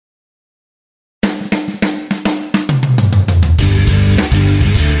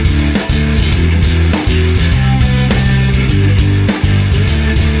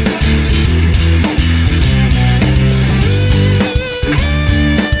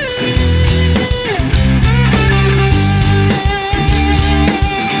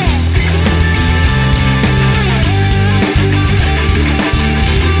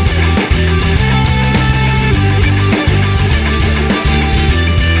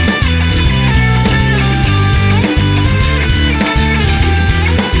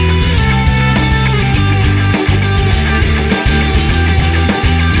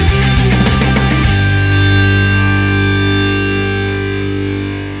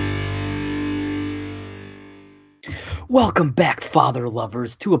Welcome back, father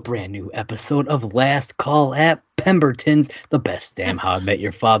lovers, to a brand new episode of Last Call at Pemberton's, the best damn How I Met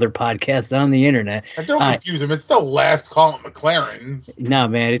Your Father podcast on the internet. And don't confuse him. It's still Last Call at McLaren's. Nah,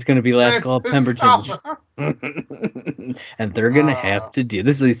 man, it's going to be Last Call at Pemberton's. And they're going to have to deal.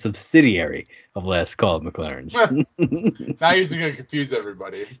 This is a subsidiary of Last Call at McLaren's. Now you're just going to confuse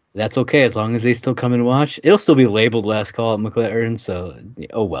everybody. That's okay, as long as they still come and watch. It'll still be labeled Last Call at McLaren's, so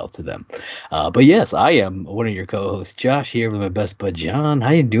oh well to them. But yes, I am one of your co-hosts, Josh, here with my best bud, John.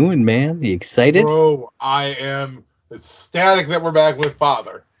 How you doing, man? You excited? Bro, I am ecstatic that we're back with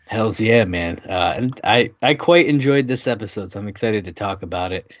Father. Hells yeah, man. And I quite enjoyed this episode, so I'm excited to talk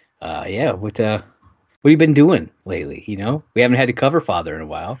about it. What have you been doing lately? You know, we haven't had to cover Father in a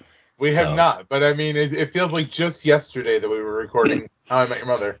while. We have not, but I mean, it feels like just yesterday that we were recording How I Met Your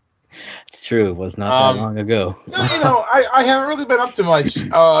Mother. It's true. It was not that long ago. I haven't really been up to much.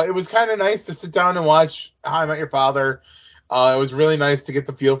 It was kind of nice to sit down and watch How I Met Your Father. It was really nice to get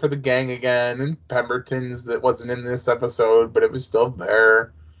the feel for the gang again, and Pemberton's that wasn't in this episode, but it was still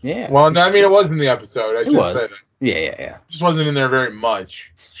there. Yeah. Well, no, I mean, it was in the episode. I should say that. Yeah. It just wasn't in there very much.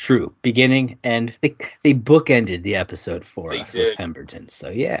 It's true. Beginning and they bookended the episode for us did. with Pemberton. So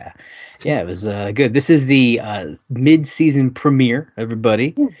yeah, it was good. This is the mid-season premiere,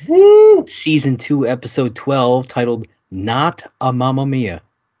 everybody. Woo! Season 2, episode 12, titled "Not a Mamma Mia."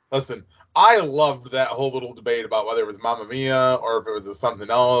 Listen, I loved that whole little debate about whether it was Mamma Mia or if it was something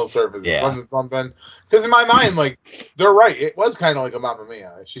else or if it was something. Because in my mind, like, they're right. It was kind of like a Mamma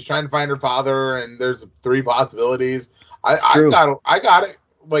Mia. She's trying to find her father, and there's 3 possibilities. I got it.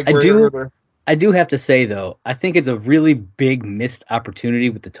 Like, I do have to say, though, I think it's a really big missed opportunity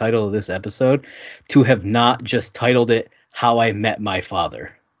with the title of this episode to have not just titled it "How I Met My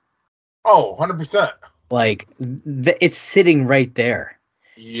Father." Oh, 100%. Like, it's sitting right there.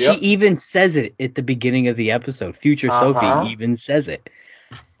 Yep. She even says it at the beginning of the episode. Future Sophie even says it.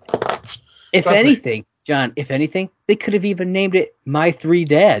 If anything, they could have even named it My Three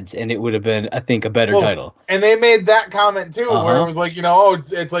Dads, and it would have been, I think, a better title. And they made that comment, too, where it was like,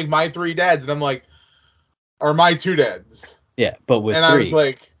 it's like My Three Dads. And I'm like, or My Two Dads. Yeah, but with 3. I was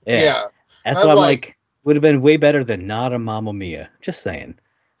like, yeah. That's why I'm like, would have been way better than Not a Mamma Mia. Just saying.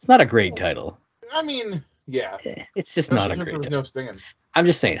 It's not a great title. I mean, yeah. It's just not a great title. There was no singing. I'm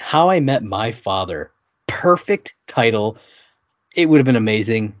just saying, How I Met My Father, perfect title. It would have been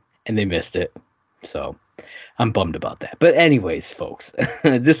amazing, and they missed it. So I'm bummed about that. But anyways, folks,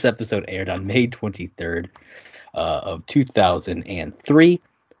 this episode aired on May 23rd of 2003,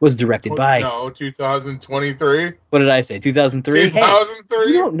 was directed by... No, 2023. What did I say, 2003? 2003?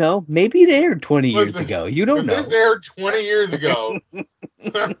 Hey, you don't know. Maybe it aired 20 years ago. You don't know. This aired 20 years ago.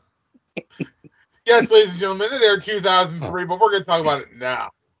 Yes, ladies and gentlemen, it aired 2003, but we're going to talk about it now.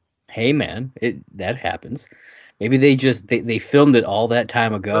 Hey, man, that happens. Maybe they filmed it all that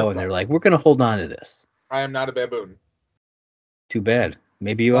time ago, and they're like, we're going to hold on to this. I am not a baboon. Too bad.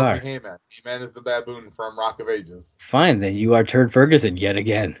 Maybe you are. Hey, man. Hey, man is the baboon from Rock of Ages. Fine, then you are Turd Ferguson yet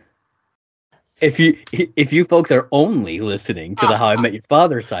again. If you folks are only listening to the How I Met Your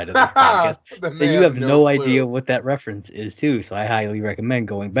Father side of this podcast, then you have no idea what that reference is too. So I highly recommend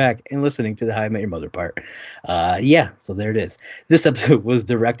going back and listening to the How I Met Your Mother part. So there it is. This episode was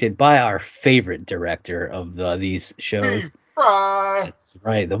directed by our favorite director of these shows. That's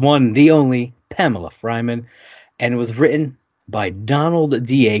right, the one, the only, Pamela Fryman, and it was written by Donald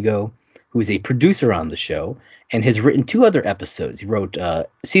Diego, who's a producer on the show, and has written 2 other episodes. He wrote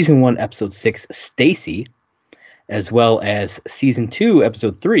Season 1, Episode 6, Stacy, as well as Season 2,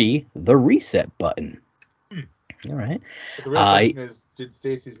 Episode 3, The Reset Button. All right. But the real question is, did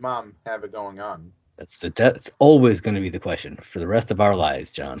Stacy's mom have it going on? That's always going to be the question for the rest of our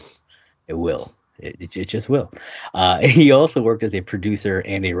lives, John. It will. It just will. He also worked as a producer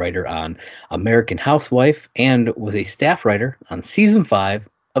and a writer on American Housewife and was a staff writer on Season 5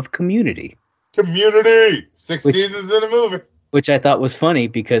 of Community. 6 seasons in a movie. Which I thought was funny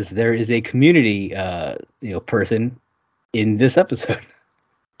because there is a Community person in this episode.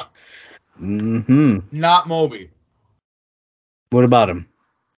 Not Moby. What about him?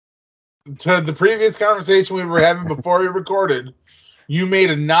 To the previous conversation we were having before we recorded, you made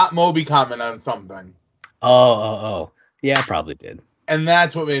a not Moby comment on something. Oh. Yeah, I probably did. And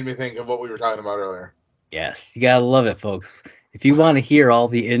that's what made me think of what we were talking about earlier. Yes, you gotta love it, folks. If you want to hear all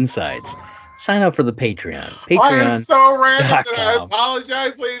the insides, sign up for the Patreon. I am so random that I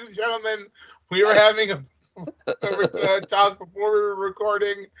apologize, ladies and gentlemen. We were having a talk before we were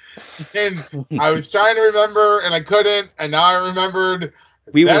recording, and I was trying to remember, and I couldn't, and now I remembered.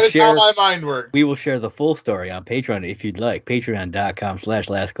 That is how my mind works. We will share the full story on Patreon if you'd like.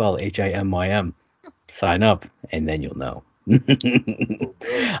 Patreon.com/lastcall, HIMYM. Sign up, and then you'll know.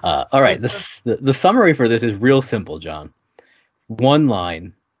 All right, the summary for this is real simple, John. One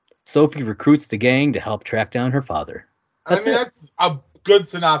line. Sophie recruits the gang to help track down her father. That's a good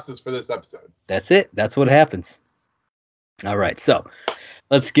synopsis for this episode. That's it. That's what happens. All right, so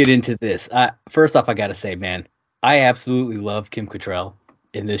let's get into this. First off, I got to say, man, I absolutely love Kim Cattrall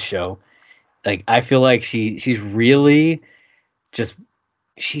in this show. Like, I feel like she's really just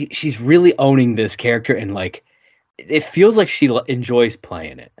she's really owning this character, and like it feels like she enjoys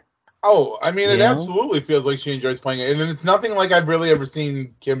playing it. Oh, I mean, it absolutely feels like she enjoys playing it, and it's nothing like I've really ever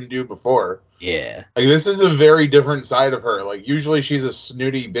seen Kim do before. Yeah, like this is a very different side of her. Like usually she's a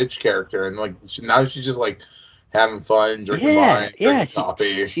snooty bitch character, and like now she's just like having fun, drinking wine, drinking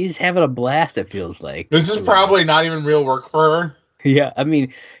coffee. She's having a blast. It feels like this is probably not even real work for her. Yeah, I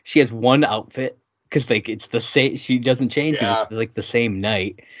mean, she has one outfit because like it's the same. She doesn't change. Yeah. It's like the same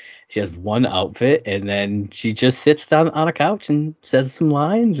night. She has one outfit, and then she just sits down on a couch and says some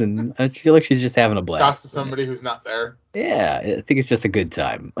lines, and I feel like she's just having a blast. Talks to somebody who's not there. Yeah, I think it's just a good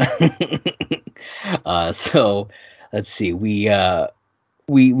time. So let's see.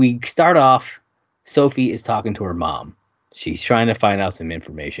 We start off. Sophie is talking to her mom. She's trying to find out some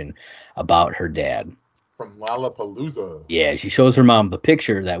information about her dad. From Lollapalooza. Yeah, she shows her mom the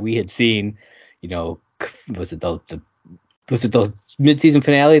picture that we had seen. You know, was it the mid-season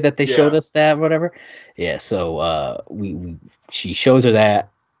finale that they showed us that, whatever? Yeah, so she shows her that,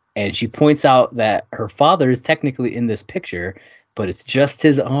 and she points out that her father is technically in this picture, but it's just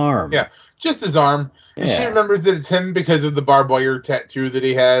his arm. Yeah, just his arm. And she remembers that it's him because of the barbed wire tattoo that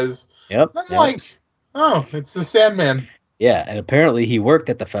he has. Yep. I'm like, oh, it's the Sandman. Yeah, and apparently he worked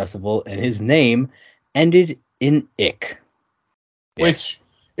at the festival, and his name ended in ick. Which...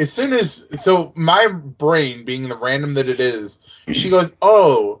 As soon as, so my brain, being the random that it is, she goes,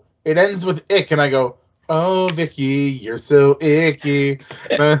 oh, it ends with ick. And I go, oh, Vicky, you're so icky.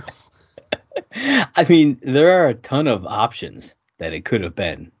 I mean, there are a ton of options that it could have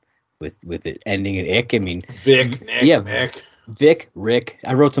been with it ending in ick. I mean, Vic, Nick, Mick. Vic, Rick.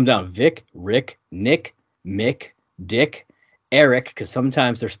 I wrote some down. Vic, Rick, Nick, Mick, Dick, Eric, because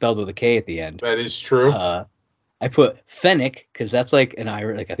sometimes they're spelled with a K at the end. That is true. I put Fennec because that's like an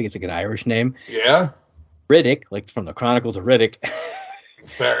Irish, like I think it's like an Irish name. Yeah. Riddick, like from the Chronicles of Riddick.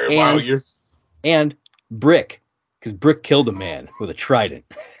 Very wow, and Brick, because Brick killed a man with a trident.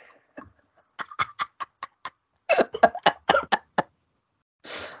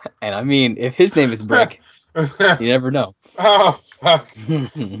 And I mean, if his name is Brick, you never know. Oh fuck!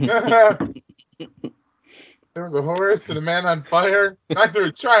 There was a horse and a man on fire. Not through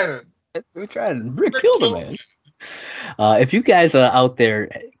a trident. Through a trident. Brick killed a man. If you guys out there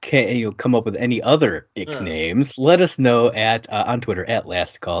can come up with any other ick names, let us know at on Twitter at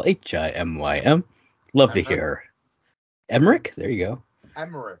lastcall HIMYM. Love to hear. Emmerich? There you go.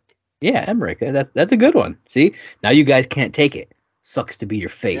 Emmerich. Yeah, Emmerich. That's a good one. See, now you guys can't take it. Sucks to be your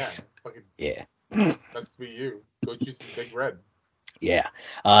face. Yeah. Sucks to be you. Go choose some Big Red. Yeah.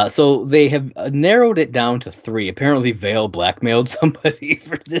 So they have narrowed it down to 3. Apparently, Vale blackmailed somebody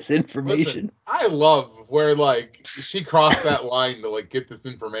for this information. Listen, I love where like she crossed that line to like get this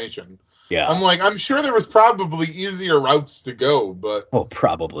information. Yeah. I'm like, I'm sure there was probably easier routes to go, but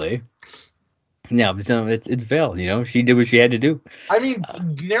probably. Yeah, but it's Vale. You know, she did what she had to do. I mean,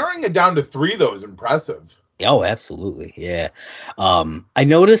 narrowing it down to 3 though is impressive. Oh, absolutely. Yeah. I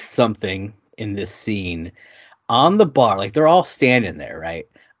noticed something in this scene. On the bar, like they're all standing there, right?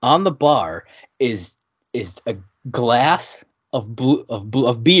 On the bar is a glass of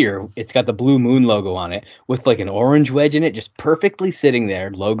beer. It's got the Blue Moon logo on it with like an orange wedge in it, just perfectly sitting there,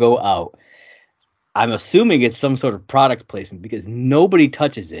 logo out. I'm assuming it's some sort of product placement because nobody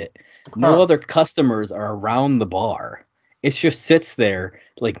touches it. No other customers are around the bar. It just sits there,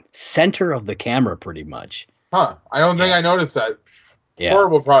 like center of the camera, pretty much. Huh? I don't think I noticed that. Yeah.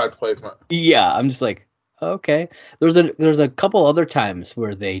 Horrible product placement. Yeah, I'm just like. Okay. There's a couple other times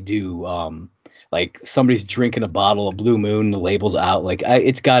where they do like somebody's drinking a bottle of Blue Moon, the label's out. Like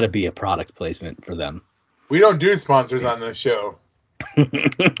it's got to be a product placement for them. We don't do sponsors on this show.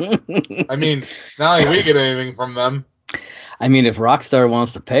 I mean, not like we get anything from them. I mean, if Rockstar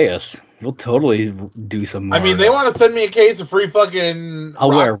wants to pay us, we'll totally do some more. I mean, they want to send me a case of free fucking I'll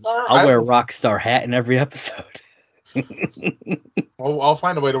wear a Rockstar hat in every episode. Well, I'll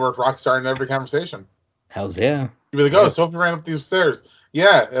find a way to work Rockstar in every conversation. Hells yeah. You'd be like, oh, Sophie ran up these stairs.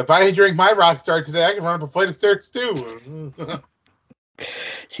 Yeah, if I drink my Rockstar today, I can run up a flight of stairs too.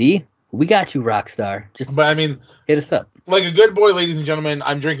 See? We got you, Rockstar. But I mean, hit us up. Like a good boy, ladies and gentlemen,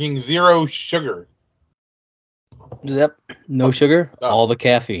 I'm drinking 0 sugar. Yep. No sugar, all the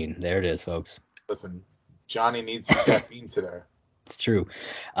caffeine. There it is, folks. Listen, Johnny needs some caffeine today. It's true.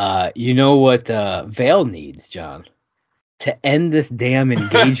 You know what Vale needs, John? To end this damn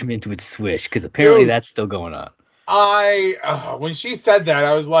engagement with Swish, because apparently that's still going on. When she said that,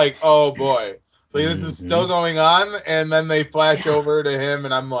 I was like, oh boy. So this is still going on, and then they flash over to him,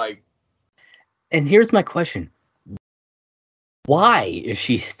 and I'm like... And here's my question. Why is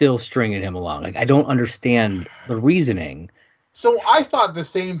she still stringing him along? Like, I don't understand the reasoning. So I thought the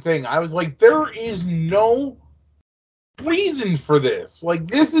same thing. I was like, there is no reason for this. Like,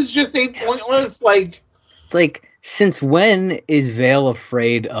 this is just a pointless, like... It's like, since when is Vale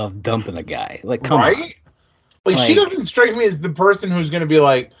afraid of dumping a guy? Like, come on. Like, she doesn't strike me as the person who's going to be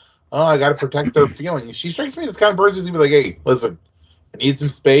like, oh, I got to protect their feelings. She strikes me as the kind of person who's going to be like, hey, listen, I need some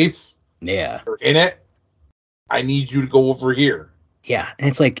space. Yeah. You're in it. I need you to go over here. Yeah. And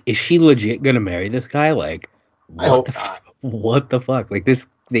it's like, is she legit going to marry this guy? Like, I hope not. What the fuck? Like, this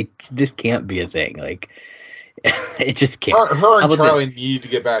can't be a thing. Like, it just can't. Her and Charlie need to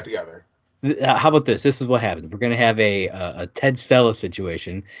get back together. How about this? This is what happens. We're going to have a Ted Stella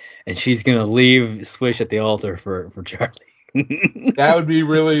situation, and she's going to leave Swish at the altar for Charlie. That would be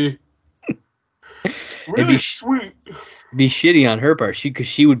really sweet. Be shitty on her part, because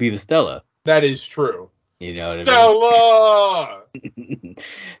she would be the Stella. That is true. You know what Stella! I mean?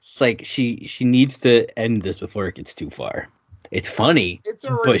 It's like she needs to end this before it gets too far. It's funny,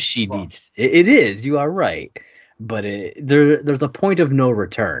 but she needs... It is, you are right. But there's a point of no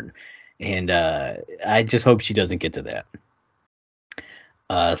return. And I just hope she doesn't get to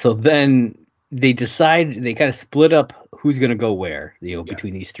that. So then they decide, they kind of split up who's going to go where,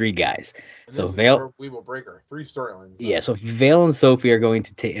 between these three guys. And so Vale, we will break her 3 storylines. Yeah, so Vale and Sophie are going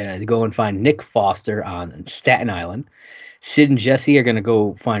to go and find Nick Foster on Staten Island. Sid and Jesse are going to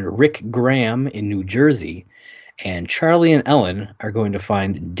go find Rick Graham in New Jersey. And Charlie and Ellen are going to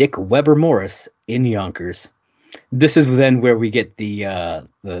find Dick Weber Morris in Yonkers. This is then where we get the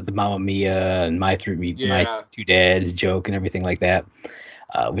Mamma Mia and my two dads joke and everything like that,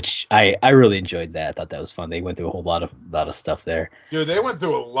 which I really enjoyed that. I thought that was fun. They went through a whole lot of stuff there. Dude, they went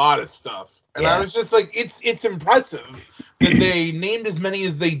through a lot of stuff, and I was just like, it's impressive that they named as many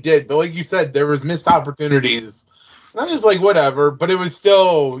as they did. But like you said, there was missed opportunities. And I was just like, whatever. But it was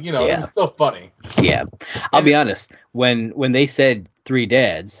still, it was still funny. Yeah, I'll be honest. When they said 3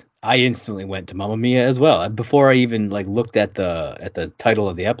 dads, I instantly went to Mamma Mia as well before I even looked at the title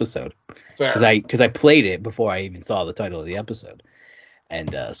of the episode, because I played it before I even saw the title of the episode,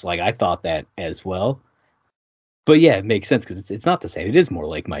 and so I thought that as well. But yeah, it makes sense because it's not the same. It is more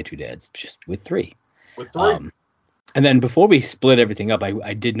like My Two Dads, just with 3. And then before we split everything up,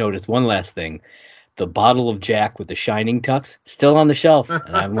 I did notice one last thing: the bottle of Jack with the shining tux still on the shelf,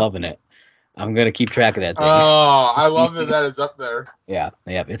 and I'm loving it. I'm going to keep track of that thing. Oh, I love that is up there. Yeah,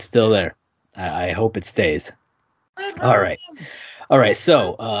 it's still there. I hope it stays. All right.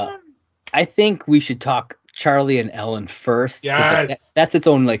 So I think we should talk Charlie and Ellen first. Yes. That's its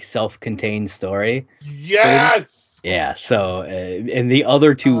own self-contained story. Yes. Yeah. So and the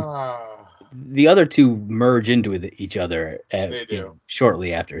other two merge into each other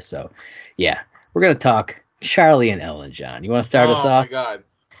shortly after. So yeah, we're going to talk Charlie and Ellen, John. You want to start us off? Oh my God.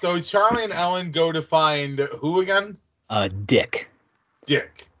 So Charlie and Ellen go to find who again? Dick.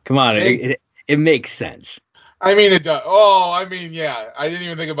 Dick. Come on, it makes sense. I mean, it does. Oh, I mean, yeah. I didn't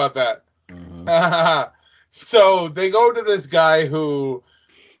even think about that. Mm-hmm. So they go to this guy who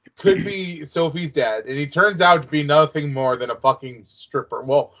could be Sophie's dad, and he turns out to be nothing more than a fucking stripper.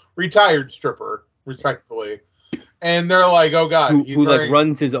 Well, retired stripper, respectfully. And they're like, "Oh God, who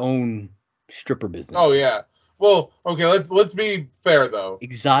runs his own stripper business." Oh yeah. Well, okay, let's be fair though.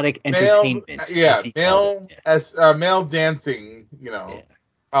 Exotic entertainment. Male dancing,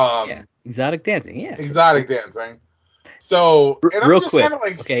 exotic dancing, yeah. Exotic dancing. So, and real quick,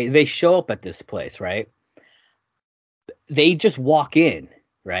 okay, they show up at this place, right? They just walk in,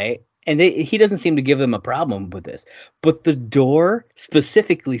 right? And he doesn't seem to give them a problem with this. But the door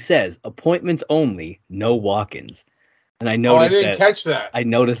specifically says, appointments only, no walk-ins. And I noticed I didn't catch that. I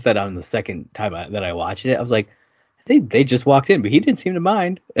noticed that on the second time that I watched it. I was like, they just walked in, but he didn't seem to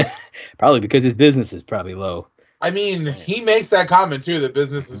mind. Probably because his business is probably low. I mean, he makes that comment too. That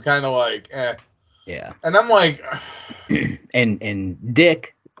business is kind of like, eh. Yeah. And I'm like, and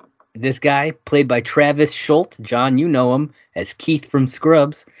Dick, this guy played by Travis Schultz, John, you know him as Keith from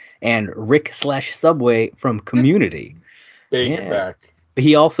Scrubs, and Rick/Subway from Community. Big back. But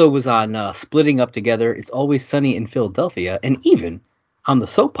he also was on Splitting Up Together, It's Always Sunny in Philadelphia, and even on the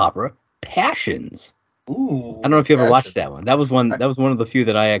soap opera Passions. Ooh, I don't know if you ever watched that one. That was one of the few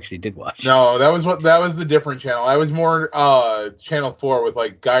that I actually did watch. No, that was the different channel. I was more channel 4 with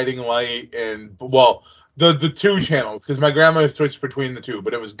like Guiding Light and the two channels, because my grandma switched between the two,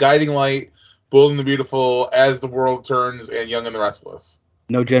 but it was Guiding Light, Bold and the Beautiful, As the World Turns, and Young and the Restless.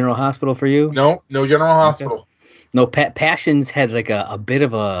 No General Hospital for you? No General Hospital. Okay. No, Passions had like a bit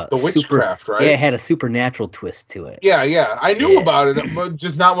of a witchcraft, right? Yeah, it had a supernatural twist to it. Yeah. I knew about it, but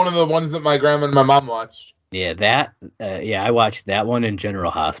just not one of the ones that my grandma and my mom watched. Yeah, I watched that one in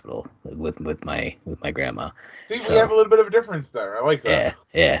General Hospital with my grandma. See, we have a little bit of a difference there. I like that.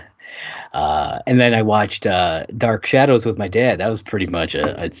 Yeah. And then I watched Dark Shadows with my dad. That was pretty much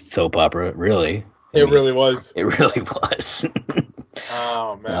a soap opera, really. It really was. It really was.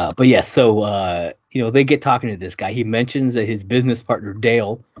 Oh man. But yeah, so they get talking to this guy. He mentions that his business partner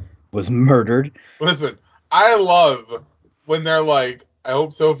Dale was murdered. Listen, I love when they're like, I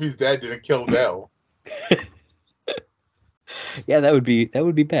hope Sophie's dad didn't kill Dale. Yeah, that would be bad. That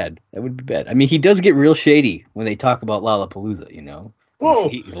would be bad. I mean, he does get real shady when they talk about Lollapalooza, you know. Well,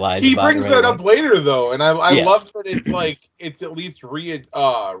 he brings that up later though, and I love that it's like it's at least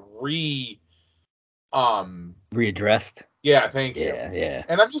readdressed. Yeah, thank you. Yeah.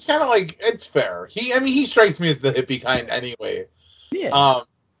 And I'm just kind of like, it's fair. He strikes me as the hippie kind anyway. Yeah.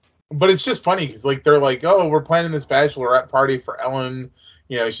 But it's just funny because like they're like, oh, we're planning this bachelorette party for Ellen.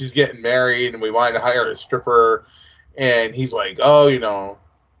 You know, she's getting married, and we wanted to hire a stripper. And he's like, oh,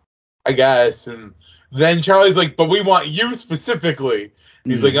 I guess. And then Charlie's like, but we want you specifically.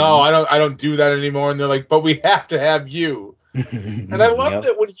 And he's like, oh, I don't do that anymore. And they're like, but we have to have you. And I love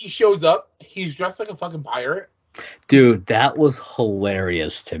that when he shows up, he's dressed like a fucking pirate. Dude, that was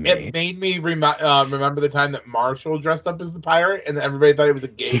hilarious to me. It made me remember the time that Marshall dressed up as the pirate, and everybody thought he was a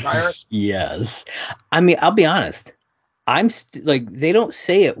gay pirate. Yes. I mean, I'll be honest. They don't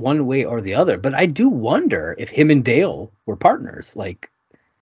say it one way or the other, but I do wonder if him and Dale were partners, like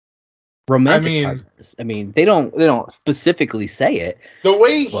romantic partners. I mean, they don't specifically say it. The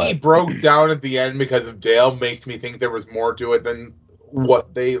way he broke down at the end because of Dale makes me think there was more to it than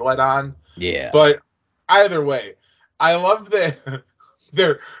what they let on. Yeah. But either way, I love that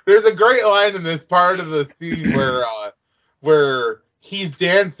there's a great line in this part of the scene where he's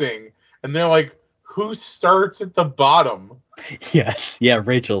dancing and they're like, who starts at the bottom? Yes. Yeah,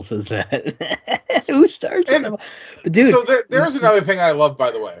 Rachel says that. Who starts at the bottom? But dude. So there's another thing I love, by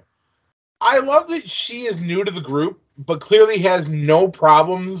the way. I love that she is new to the group, but clearly has no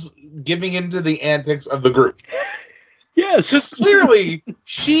problems giving into the antics of the group. Yes. Because clearly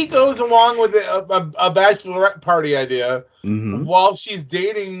she goes along with a bachelorette party idea while she's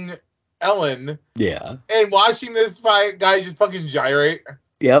dating Ellen. Yeah. And watching this guy just fucking gyrate.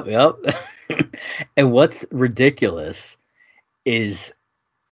 Yep. And what's ridiculous is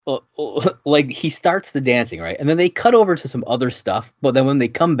like he starts the dancing, right? And then they cut over to some other stuff. But then when they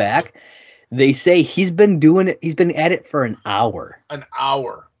come back, they say he's been doing it. He's been at it for an hour. An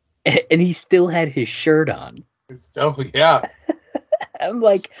hour. And he still had his shirt on. Still, yeah. I'm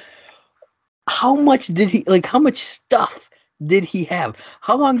like, how much stuff did he have?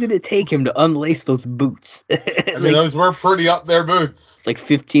 How long did it take him to unlace those boots? I mean, those were pretty up there boots. It's like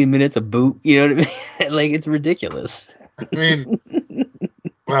 15 minutes a boot. You know what I mean? Like, it's ridiculous. I mean,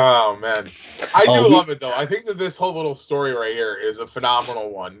 oh, man. I do love it, though. I think that this whole little story right here is a phenomenal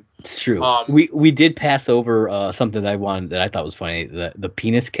one. It's true. We did pass over something that I thought was funny, the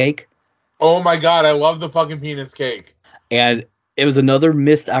penis cake. Oh, my God. I love the fucking penis cake. And it was another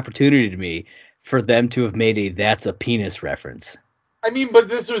missed opportunity to me for them to have made that's a penis reference. I mean, but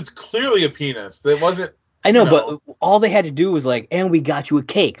this was clearly a penis. That wasn't. I know, but all they had to do was like, and we got you a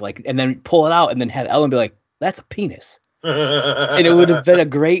cake, like, and then pull it out, and then have Ellen be like, "That's a penis," and it would have been a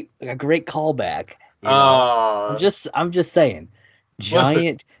great callback. I'm just saying,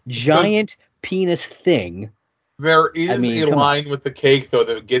 giant penis thing. There is a line with the cake though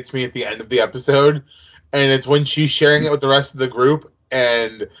that gets me at the end of the episode, and it's when she's sharing it with the rest of the group,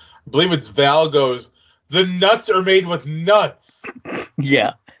 and I believe it's Val goes, "The nuts are made with nuts."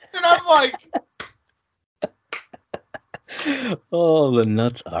 Yeah. And I'm like, oh, the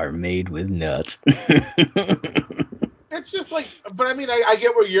nuts are made with nuts. It's just like, but I mean, I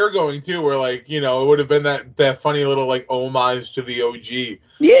get where you're going too, where like, it would have been that funny little like homage to the OG.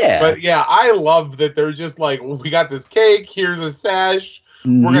 Yeah. But yeah, I love that they're just like, well, we got this cake, here's a sash,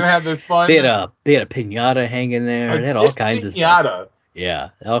 we're gonna have this fun. They had a piñata hanging there. They had all kinds of stuff. Yeah,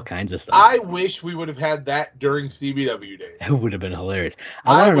 all kinds of stuff. I wish we would have had that during CBW days. It would have been hilarious.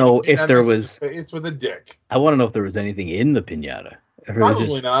 I want to know if there was. It's with a dick. I want to know if there was anything in the piñata.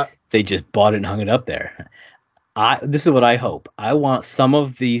 Probably not. They just bought it and hung it up there. This is what I hope. I want some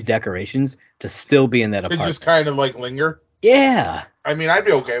of these decorations to still be in that apartment. Just kind of like linger. Yeah. I mean, I'd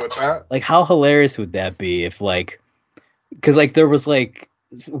be okay with that. Like, how hilarious would that be if, like, because like there was like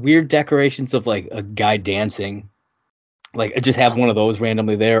weird decorations of like a guy dancing, like just have one of those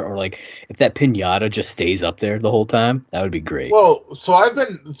randomly there, or like if that piñata just stays up there the whole time, that would be great. Well,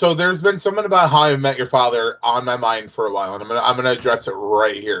 so there's been something about How I Met Your Father on my mind for a while, and I'm gonna address it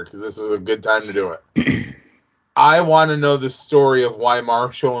right here because this is a good time to do it. I want to know the story of why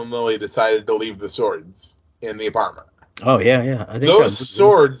Marshall and Lily decided to leave the swords in the apartment. Oh, yeah. I think those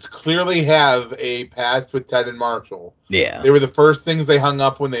swords clearly have a past with Ted and Marshall. Yeah. They were the first things they hung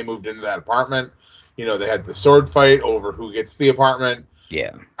up when they moved into that apartment. You know, they had the sword fight over who gets the apartment.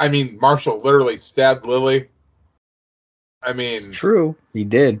 Yeah. I mean, Marshall literally stabbed Lily. I mean... It's true. He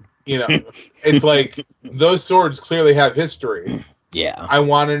did. You know, it's like, those swords clearly have history. Yeah. I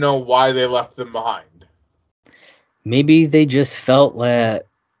want to know why they left them behind. Maybe they just felt that,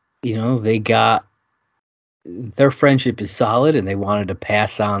 you know, they got... Their friendship is solid, and they wanted to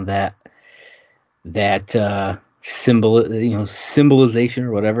pass on that symbolization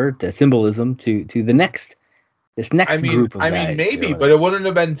or whatever, the symbolism to the next group of guys. I mean, maybe, but it wouldn't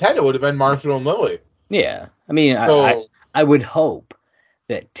have been Ted. It would have been Marshall and Lily. Yeah, I mean, so, I would hope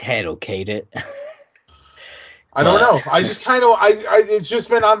that Ted okayed it. I don't know. I just kind of, it's just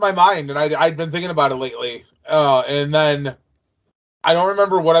been on my mind, and I'd been thinking about it lately, and then. I don't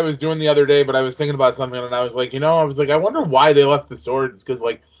remember what I was doing the other day, but I was thinking about something, and I was like, I wonder why they left the swords, because,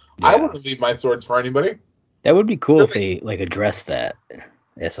 like, yeah. I wouldn't leave my swords for anybody. That would be cool if they, like, addressed that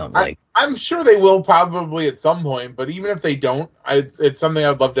as something. I'm sure they will probably at some point, but even if they don't, it's something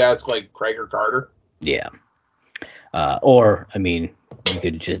I'd love to ask, like, Craig or Carter. Yeah. Or, I mean, you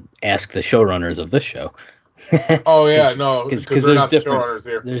could just ask the showrunners of this show. Oh yeah, no, because they're not showrunners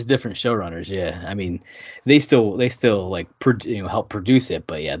here. There's different showrunners. Yeah, I mean, they still like help produce it,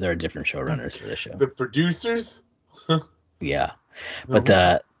 but yeah, there are different showrunners for the show. The producers. Yeah,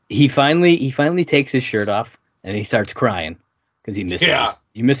 but he finally takes his shirt off and he starts crying because he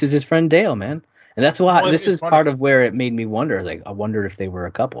misses his friend Dale, man, and that's why this is funny. Part of where it made me wonder. Like, I wonder if they were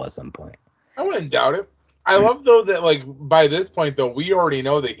a couple at some point. I wouldn't doubt it. I love though that like by this point though we already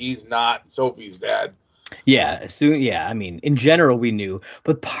know that he's not Sophie's dad. Yeah, I mean, in general, we knew.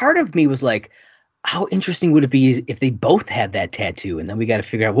 But part of me was like, how interesting would it be if they both had that tattoo? And then we got to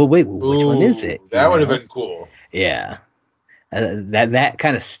figure out, well, wait, which one is it? That would have been cool. Yeah. That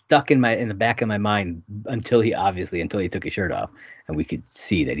kind of stuck in the back of my mind until he took his shirt off. And we could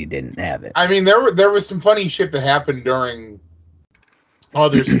see that he didn't have it. I mean, there was some funny shit that happened during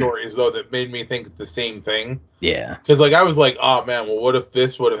other stories, though, that made me think the same thing. Yeah. Because, like, I was like, oh, man, well, what if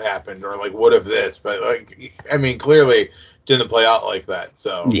this would have happened? Or, like, what if this? But, like, I mean, clearly didn't play out like that,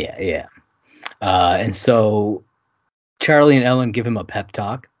 so. Yeah. And so Charlie and Ellen give him a pep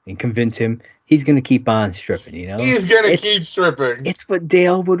talk and convince him he's going to keep on stripping, you know? He's going to keep stripping. It's what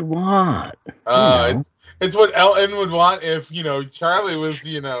Dale would want. It's what Ellen would want if, Charlie was,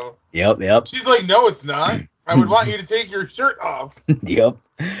 Yep. She's like, no, it's not. I would want you to take your shirt off. Yep.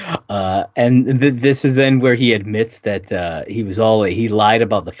 And this is then where he admits that he lied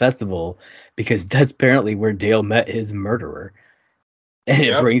about the festival because that's apparently where Dale met his murderer. And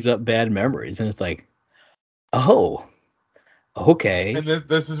it brings up bad memories. And it's like, oh, okay. And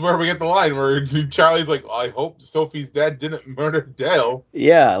this is where we get the line where Charlie's like, I hope Sophie's dad didn't murder Dale.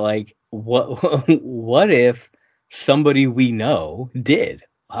 Yeah, like, what if somebody we know did?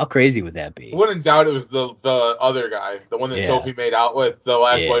 How crazy would that be? I wouldn't doubt it was the other guy, the one that Sophie made out with, the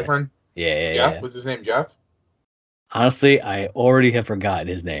last boyfriend. Yeah. Jeff? Was his name Jeff? Honestly, I already have forgotten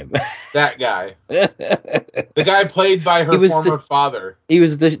his name. That guy. The guy played by her former father. He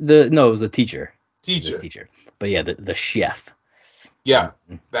was it was a teacher. Teacher. But yeah, the chef. Yeah,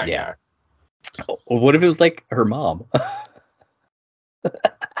 that guy. Or what if it was like her mom?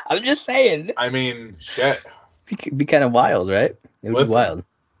 I'm just saying. I mean, shit. It'd be kind of wild, right? It would be wild.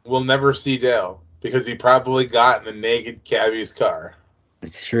 We'll never see Dale because he probably got in the naked cabbie's car.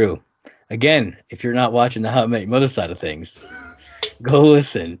 It's true. Again, if you're not watching the How I Met Your Mother side of things, go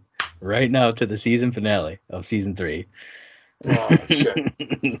listen right now to the season finale of season 3. Oh, shit.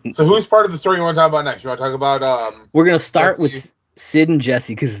 So who's part of the story you want to talk about next? You want to talk about... We're going to start with Sid and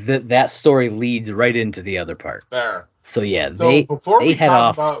Jesse because that story leads right into the other part. There. So yeah, before we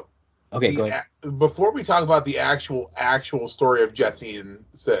talk about... Okay, go ahead. Before we talk about the actual story of Jesse and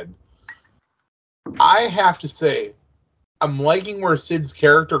Sid, I have to say, I'm liking where Sid's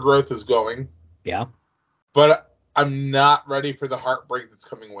character growth is going. Yeah. But I'm not ready for the heartbreak that's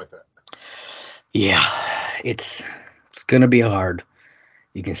coming with it. Yeah, it's going to be hard.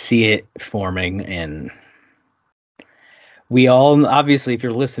 You can see it forming, and we all, obviously, if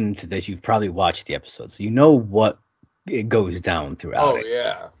you're listening to this, you've probably watched the episode, so you know what it goes down throughout it. Oh,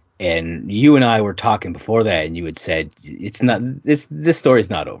 yeah. And you and I were talking before that, and you had said this story's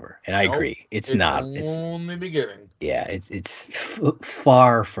not over, and I agree. It's not. It's only beginning. Yeah, it's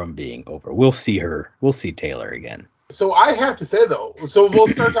far from being over. We'll see her. We'll see Taylor again. So I have to say though, so we'll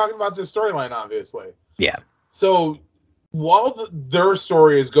start talking about this storyline, obviously. Yeah. So while their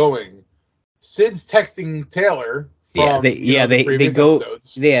story is going, Sid's texting Taylor. From, they go.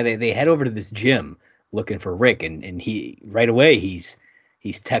 Episodes. Yeah, they head over to this gym looking for Rick, and he right away he's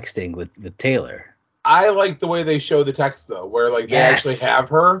texting with Taylor. I like the way they show the text though, where like they actually have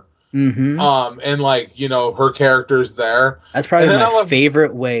her. Mm-hmm. And like, you know, her character's there. That's probably my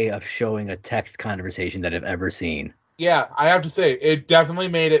favorite way of showing a text conversation that I've ever seen. Yeah, I have to say, it definitely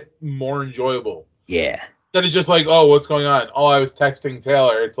made it more enjoyable. Yeah. Instead of just like, oh, what's going on? Oh, I was texting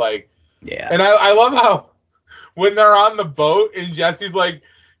Taylor. It's like, yeah. And I love how when they're on the boat and Jesse's like,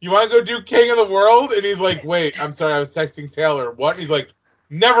 you want to go do King of the World? And he's like, wait, I'm sorry, I was texting Taylor. What? And he's like,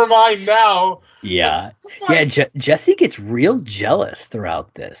 never mind now. Yeah. Yeah, Jesse gets real jealous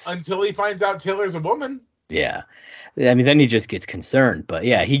throughout this. Until he finds out Taylor's a woman. Yeah. I mean, then he just gets concerned. But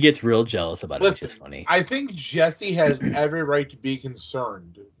yeah, he gets real jealous about it. Listen, it's just funny. I think Jesse has every right to be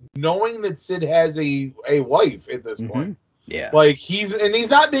concerned, knowing that Sid has a wife at this point. Yeah. Like, he's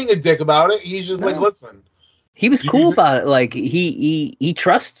not being a dick about it. He's just like, listen. He was cool about it. Like, he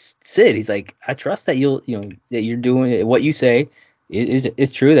trusts Sid. He's like, I trust that that you're doing what you say.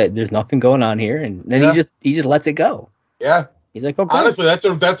 It's true that there's nothing going on here, and then he just lets it go. Yeah, he's like, okay. Honestly,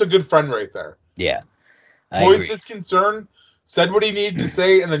 that's a good friend right there. Yeah, voiced his concern, said what he needed to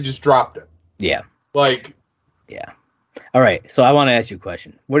say, and then just dropped it. Yeah, like, yeah. All right, so I want to ask you a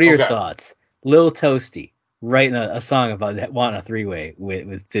question. What are your thoughts, Lil Toasty writing a song about that wanting a three-way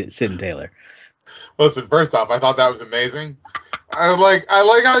with Sid and Taylor? Listen, first off, I thought that was amazing. I like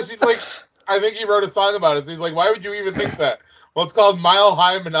how she's like, I think he wrote a song about it. So he's like, why would you even think that? Well, it's called Mile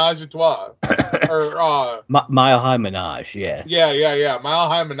High Menage a Trois. Or Mile High Menage, yeah. Yeah. Mile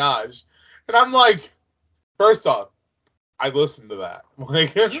High Menage. And I'm like, first off, I listened to that.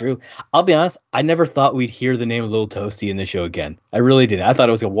 Like, true. I'll be honest, I never thought we'd hear the name of Lil Toasty in the show again. I really didn't. I thought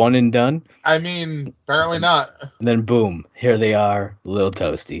it was a one and done. I mean, apparently not. And then boom, here they are, Lil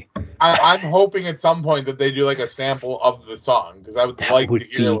Toasty. I'm hoping at some point that they do like a sample of the song, because I would like to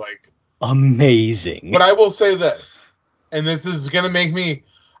hear like amazing. But I will say this. And this is going to make me...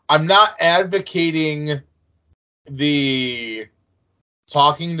 I'm not advocating the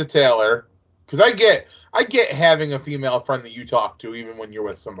talking to Taylor. Because I get having a female friend that you talk to even when you're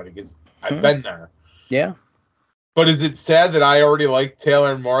with somebody. Because I've been there. Yeah. But is it sad that I already like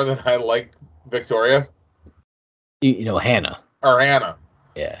Taylor more than I like Victoria? You know, Hannah. Or Hannah.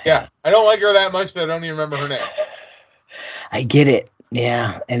 Yeah. Yeah. I don't like her that much that I don't even remember her name. I get it.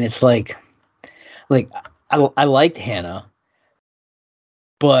 Yeah. And it's like I liked Hannah,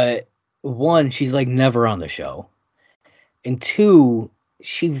 but one, she's like never on the show, and two,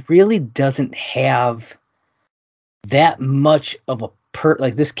 she really doesn't have that much of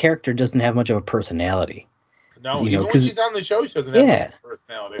a this character doesn't have much of a personality. No, even when she's on the show, she doesn't have much of a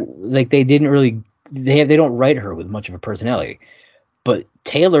personality. Like they don't write her with much of a personality, but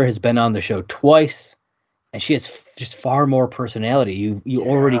Taylor has been on the show twice. And she has just far more personality. You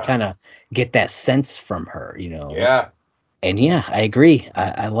already kind of get that sense from her, you know. Yeah. And yeah, I agree.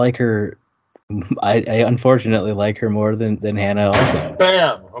 I like her. I unfortunately like her more than Hannah also.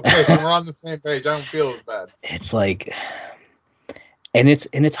 Bam. Okay, so we're on the same page. I don't feel as bad. It's like, and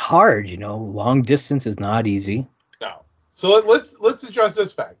it's hard, you know. Long distance is not easy. No. So let's address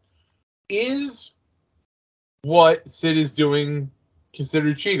this fact. Is what Sid is doing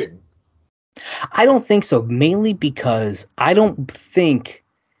considered cheating? I don't think so, mainly because I don't think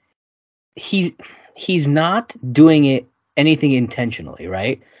he's not doing anything intentionally,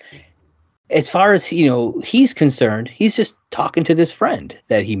 right? As far as, you know, he's concerned, he's just talking to this friend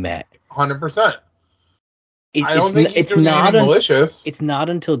that he met. 100%. I don't think he's doing anything malicious. It's not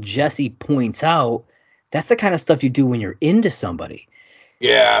until Jesse points out that's the kind of stuff you do when you're into somebody.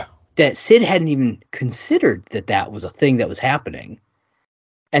 Yeah. That Sid hadn't even considered that was a thing that was happening.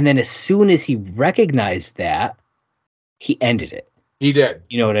 And then as soon as he recognized that, he ended it. He did.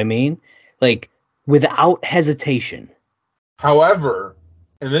 You know what I mean? Like, without hesitation. However,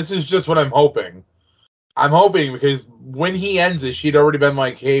 and this is just what I'm hoping because when he ends it, she'd already been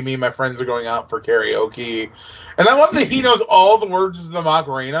like, hey, me and my friends are going out for karaoke. And I love that he knows all the words of the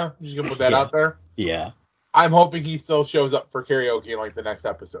Macarena. I'm just going to put that out there. Yeah. I'm hoping he still shows up for karaoke in like the next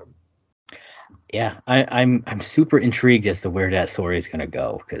episode. Yeah, I'm super intrigued as to where that story is going to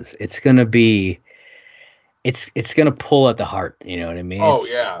go, because it's going to be it's gonna pull at the heart. You know what I mean? Oh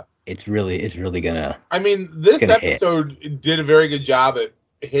yeah. It's really gonna. I mean, this episode did a very good job at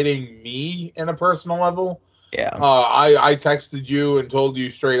hitting me in a personal level. Yeah. I texted you and told you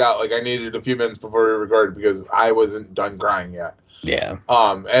straight out, like, I needed a few minutes before we recorded because I wasn't done crying yet. Yeah.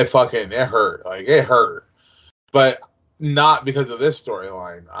 It hurt. Like, it hurt. But not because of this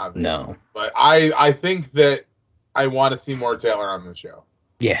storyline, obviously. No. But I think that I want to see more Taylor on the show.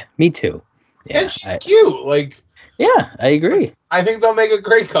 Yeah, me too. Yeah, and she's cute. Like, yeah, I agree. I think they'll make a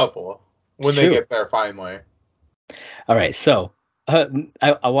great couple when they get there finally. All right, so I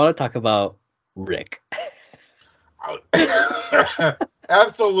want to talk about Rick.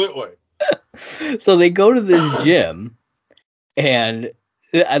 Absolutely. So they go to this gym, and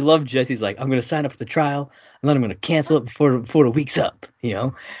I love Jesse's like, I'm going to sign up for the trial, and then I'm going to cancel it before the week's up, you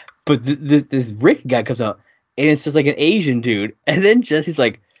know? But this Rick guy comes out, and it's just like an Asian dude. And then Jesse's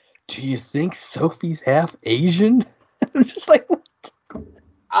like, do you think Sophie's half Asian? I'm just like, what?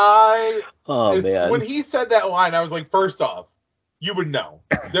 Man. When he said that line, I was like, first off, you would know.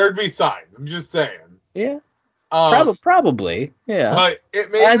 There'd be signs. I'm just saying. Yeah. Probably. Yeah. But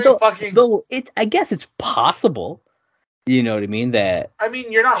it made me fucking... Though I guess it's possible. You know what I mean?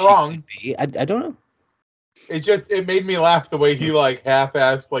 You're not wrong. I don't know. It made me laugh the way he like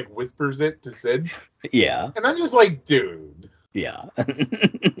half-assed like whispers it to Sid. Yeah. And I'm just like, dude. Yeah.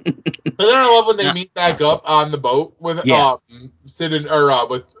 And then I love when they meet back up on the boat with Sid and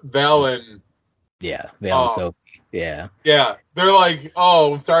with Val and Val and Sophie. Yeah. Yeah. They're like,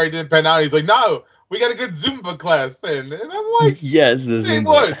 oh, I'm sorry it didn't pan out. He's like, no, we got a good Zumba class in. And I'm like, yes, they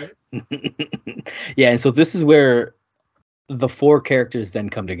would. Yeah, and so this is where the four characters then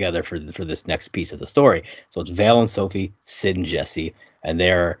come together for this next piece of the story. So it's Val and Sophie, Sid and Jesse, and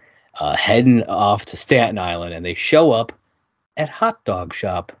they're heading off to Staten Island, and they show up at Hot Dog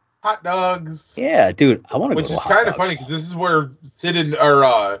Shop. Hot dogs. Yeah, dude, I want to go. Which is kind of funny because this is where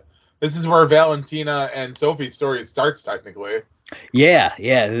this is where Valentina and Sophie's story starts technically. Yeah.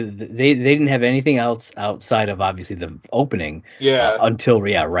 They didn't have anything else outside of obviously the opening. Yeah. Until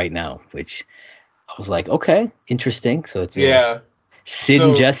right now, which I was like, okay, interesting. So it's Sid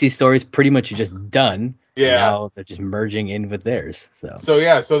and Jesse's story is pretty much just done. Yeah. Now they're just merging in with theirs. So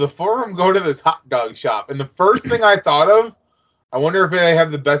the four of them go to this hot dog shop, and the first thing I thought of, I wonder if they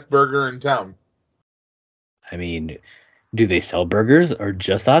have the best burger in town. I mean, do they sell burgers or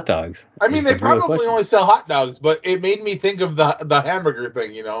just hot dogs? I mean, they probably only sell hot dogs, but it made me think of the hamburger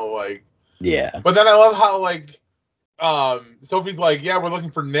thing, you know, like. Yeah. But then I love how like, Sophie's like, yeah, we're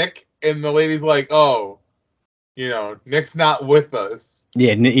looking for Nick, and the lady's like, oh, you know, Nick's not with us.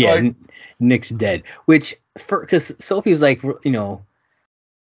 Yeah, like, Nick's dead. Which because Sophie was like, you know,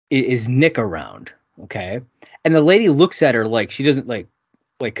 is Nick around? Okay. And the lady looks at her like she doesn't like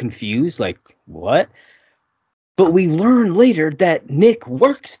confused, like, what? But we learn later that Nick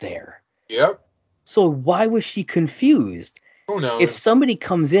works there. Yep. So why was she confused? Who knows? If somebody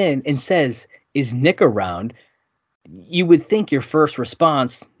comes in and says, is Nick around? You would think your first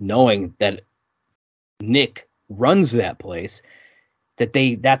response, knowing that Nick runs that place,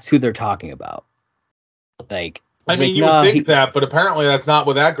 that's who they're talking about. Like, I mean, you would think that, but apparently that's not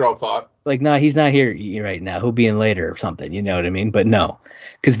what that girl thought. Like, no, he's not here right now. He'll be in later or something. You know what I mean? But no,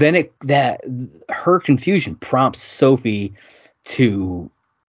 because then her confusion prompts Sophie to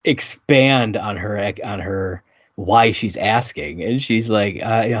expand on her why she's asking, and she's like,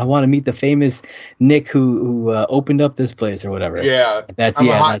 I want to meet the famous Nick who opened up this place or whatever. Yeah, I'm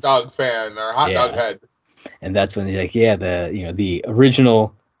a hot dog fan or hot dog head. And that's when they're like, yeah, the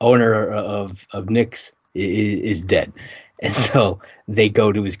original owner of Nick's is dead, and so they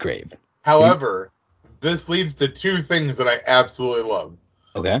go to his grave. However, this leads to two things that I absolutely love.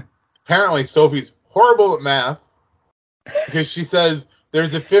 Okay. Apparently, Sophie's horrible at math because she says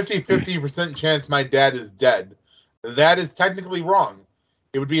there's a 50% chance my dad is dead. That is technically wrong.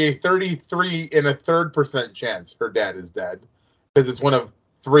 It would be a 33 and a third % chance her dad is dead because it's one of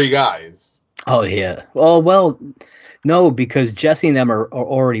three guys. Oh, yeah. Well, no, because Jesse and them are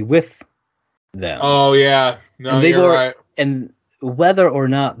already with them. Oh, yeah. No, you're right. And whether or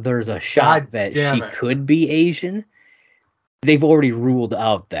not there's a shot that she could be Asian, they've already ruled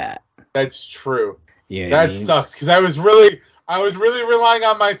out that. That's true. Yeah, that sucks because I was really relying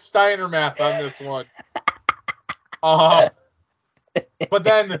on my Steiner math on this one. But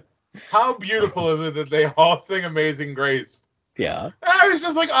then, how beautiful is it that they all sing Amazing Grace? Yeah. I was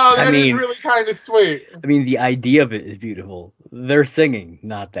just like, oh, that is really kind of sweet. I mean, the idea of it is beautiful. They're singing,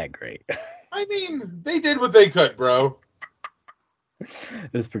 not that great. I mean, they did what they could, bro.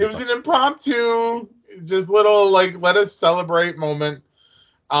 It was an impromptu, just little, like, let us celebrate moment.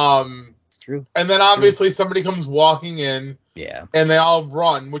 True. And then obviously somebody comes walking in. Yeah. And they all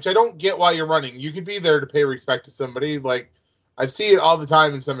run, which I don't get why you're running. You could be there to pay respect to somebody. Like, I see it all the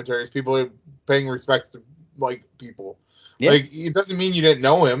time in cemeteries. People are paying respects to, like, people. Yeah. Like, it doesn't mean you didn't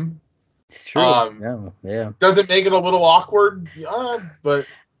know him. It's true. No, yeah. Does it make it a little awkward? Yeah, but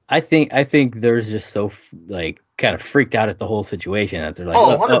I think they're just so like kind of freaked out at the whole situation that they're like,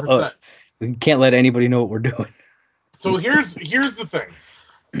 100%. We can't let anybody know what we're doing. So here's the thing.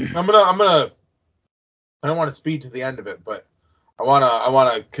 I'm gonna. I don't want to speed to the end of it, but I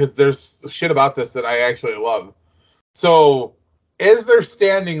wanna, because there's shit about this that I actually love. So as they're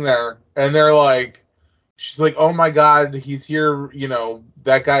standing there and they're like, she's like, oh my God, he's here. You know,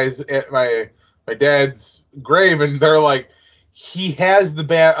 that guy's at my dad's grave, and they're like, he has the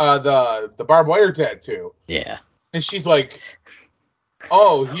barbed wire tattoo. Yeah. And she's like,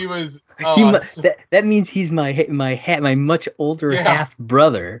 oh, he was. That means he's my much older half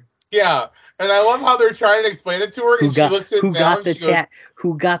brother. Yeah, and I love how they're trying to explain it to her. And she looks at Val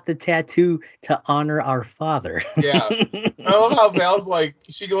who got the tattoo to honor our father. Yeah, I love how Val's like,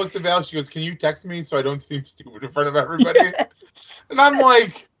 she looks at Val. She goes, "Can you text me so I don't seem stupid in front of everybody?" Yes. And I'm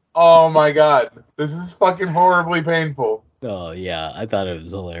like, "Oh my God, this is fucking horribly painful." Oh yeah, I thought it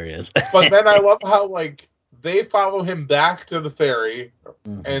was hilarious. But then I love how like they follow him back to the ferry,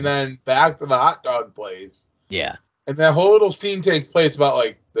 and then back to the hot dog place. Yeah. And that whole little scene takes place about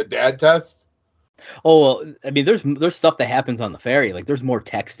like the dad test. Oh well, I mean, there's stuff that happens on the ferry. Like there's more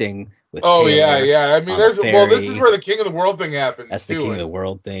texting with. Oh Taylor yeah. I mean, this is where the King of the World thing happens. That's the King of the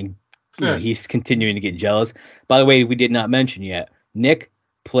World thing. You know, he's continuing to get jealous. By the way, we did not mention yet. Nick,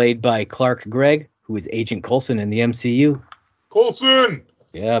 played by Clark Gregg, who is Agent Coulson in the MCU. Coulson.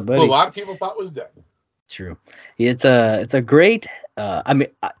 Yeah, buddy. Who a lot of people thought was dead. True. It's a great.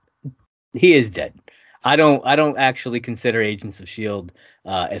 He is dead. I don't actually consider Agents of S.H.I.E.L.D.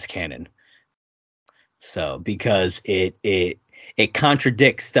 As canon. So because it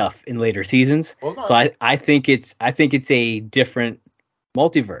contradicts stuff in later seasons. So I think it's a different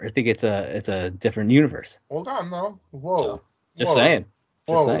multiverse. I think it's a different universe. Hold on though. Whoa. So, just saying.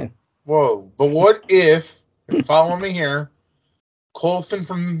 Whoa. But what if follow me here, Coulson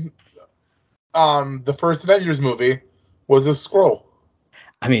from the first Avengers movie was a Skrull?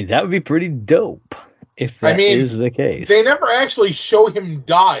 I mean, that would be pretty dope. If that is the case. They never actually show him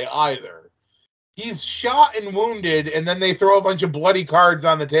die either. He's shot and wounded, and then they throw a bunch of bloody cards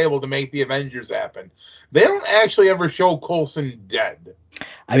on the table to make the Avengers happen. They don't actually ever show Coulson dead.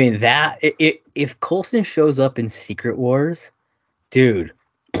 I mean, if Coulson shows up in Secret Wars, dude,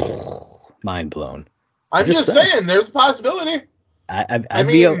 mind blown. I'm just saying, there's a possibility. I'd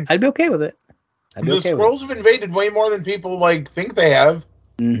be okay with it. The Skrulls have invaded way more than people think they have.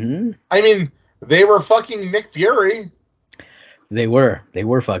 Mm-hmm. I mean, they were fucking Nick Fury. They were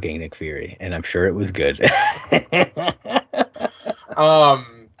fucking Nick Fury, and I'm sure it was good.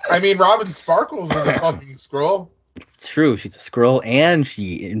 I mean, Robin Sparkles is a fucking Skrull. It's true. She's a Skrull, and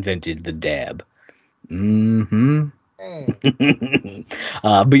she invented the dab. Mm-hmm.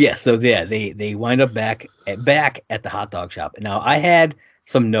 But yeah, so yeah, they wind up back at the hot dog shop. Now, I had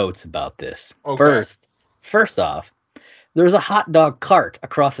some notes about this. Okay. First off, there's a hot dog cart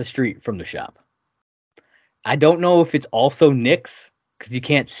across the street from the shop. I don't know if it's also Nick's because you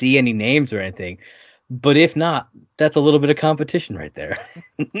can't see any names or anything. But if not, that's a little bit of competition right there.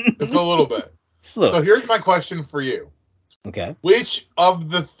 Just a little bit. So here's my question for you. Okay. Which of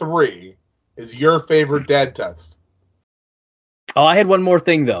the three is your favorite dad test? Oh, I had one more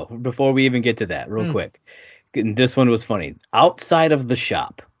thing, though, before we even get to that, real quick. This one was funny. Outside of the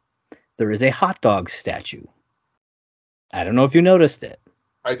shop, there is a hot dog statue. I don't know if you noticed it.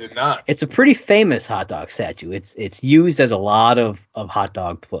 I did not. It's a pretty famous hot dog statue. It's used at a lot of hot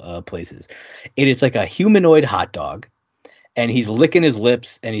dog places. It's like a humanoid hot dog, and he's licking his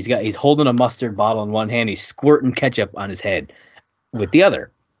lips, and he's holding a mustard bottle in one hand. He's squirting ketchup on his head with the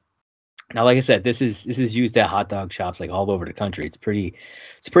other. Now, like I said, this is used at hot dog shops all over the country. It's pretty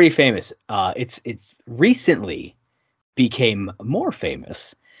famous. It's recently became more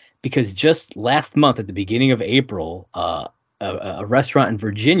famous because just last month at the beginning of April, a restaurant in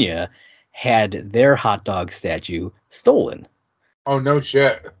Virginia had their hot dog statue stolen. Oh, no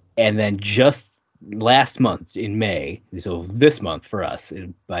shit. And then just last month in May, so this month for us,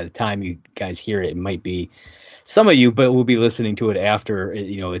 by the time you guys hear it, it might be some of you, but we'll be listening to it after,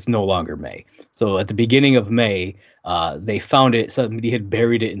 it's no longer May. So at the beginning of May, they found it. Somebody had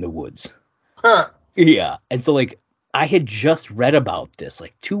buried it in the woods. Huh. Yeah. And so I had just read about this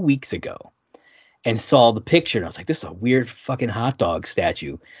 2 weeks ago. And saw the picture, and I was like, this is a weird fucking hot dog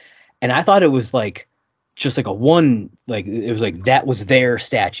statue. And I thought it was just like a one, like it was like that was their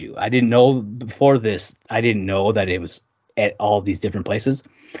statue. I didn't know before this. I didn't know that it was at all these different places.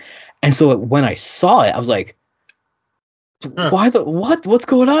 And so when I saw it, I was like, why what's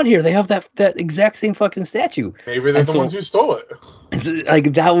going on here? They have that exact same fucking statue. Maybe they're the ones who stole it.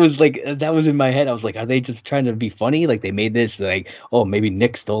 Like that was in my head. I was like, are they just trying to be funny? Like they made this like, oh, maybe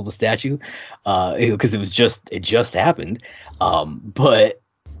Nick stole the statue, because it just happened. But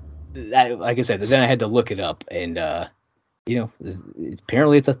like I said, then I had to look it up, and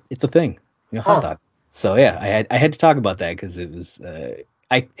apparently it's a thing, hot dog. So yeah, I had to talk about that because it was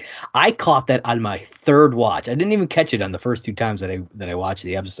I caught that on my third watch. I didn't even catch it on the first 2 times that I watched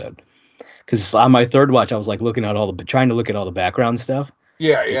the episode, because on my third watch I was like trying to look at all the background stuff.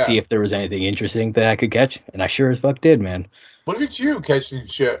 To see if there was anything interesting that I could catch, and I sure as fuck did, man. Look at you catching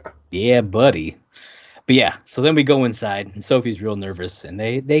shit. Yeah, buddy. But yeah, so then we go inside, and Sophie's real nervous, and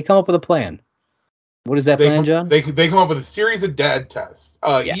they come up with a plan. What is that plan, John? They come up with a series of dad tests.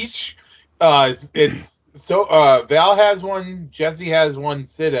 Each, it's so Val has one, Jesse has one,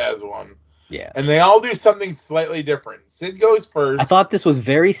 Sid has one. Yeah, and they all do something slightly different. Sid goes first. I thought this was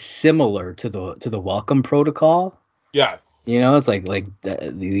very similar to the welcome protocol. Yes. It's like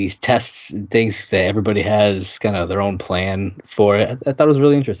these tests and things that everybody has kind of their own plan for it. I thought it was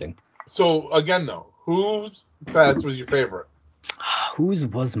really interesting. So again, though, whose test was your favorite? Whose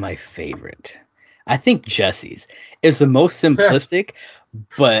was my favorite? I think Jesse's. It's the most simplistic,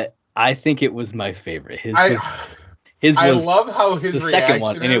 but I think it was my favorite. I love how his the second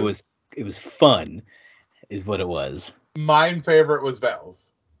one, is, and it was fun, is what it was. Mine favorite was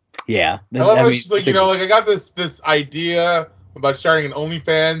Val's. Yeah, I love how she's like, I got this idea about starting an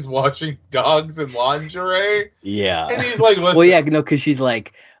OnlyFans, watching dogs and lingerie. Yeah, and he's like, listen. Well, yeah, because she's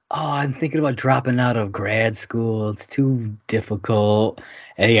like, oh, I'm thinking about dropping out of grad school. It's too difficult.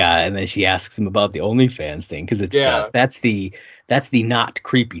 And then she asks him about the OnlyFans thing, because it's that's the not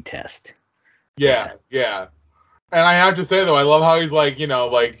creepy test. Yeah. And I have to say, though, I love how he's like,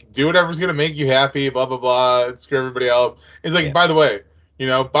 do whatever's gonna make you happy, blah blah blah, and screw everybody else. He's like, by the way,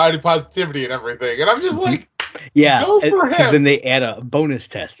 body positivity and everything, and I'm just like, go for him. Because then they add a bonus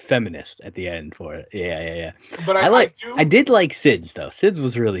test, feminist, at the end for it. Yeah. But I did like Sid's though. Sid's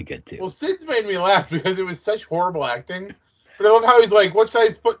was really good too. Well, Sid's made me laugh because it was such horrible acting. But I love how he's like, what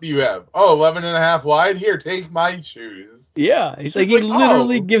size foot do you have? Oh, 11.5 wide. Here, take my shoes. Yeah, he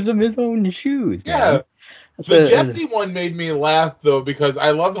literally gives him his own shoes. Man. Yeah. The Jesse one made me laugh though, because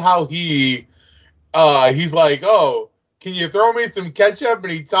I love how he's like, oh, can you throw me some ketchup?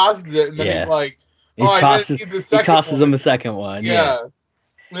 And he tosses it, and then he's like, I didn't need the second one. He tosses him a second one. Yeah.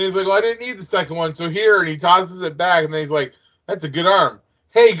 And he's like, well, I didn't need the second one, so here, and he tosses it back, and then he's like, that's a good arm.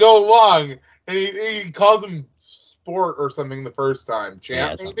 Hey, go long. And he calls him Sport or something the first time.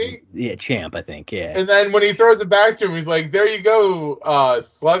 Champ, maybe? Yeah, Champ, I think, yeah. And then when he throws it back to him, he's like, there you go,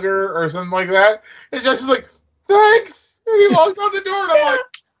 Slugger, or something like that. And Jesse's like, thanks! And he walks out the door, and I'm like,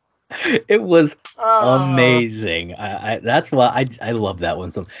 it was amazing. That's why I love that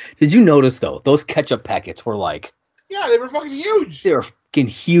one. So, did you notice though? Those ketchup packets were like, yeah, they were fucking huge. They were fucking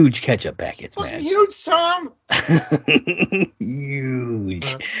huge ketchup packets, fucking man. Huge, Tom.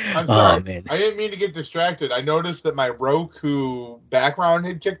 Huge. I'm sorry. Oh, man. I didn't mean to get distracted. I noticed that my Roku background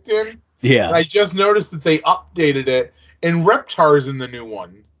had kicked in. Yeah. And I just noticed that they updated it, and Reptar's in the new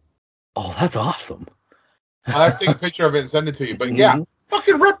one. Oh, that's awesome. I'll have to take a picture of it and send it to you. But yeah.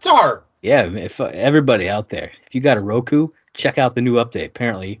 Fucking Reptar! Yeah, if everybody out there, if you got a Roku, check out the new update.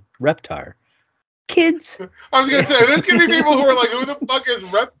 Apparently, Reptar. Kids! I was going to say, there's going to be people who are like, who the fuck is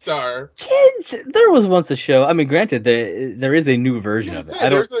Reptar? Kids! There was once a show. I mean, granted, there is a new version of it.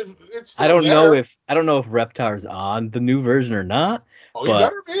 I don't know if Reptar's on the new version or not. Oh, you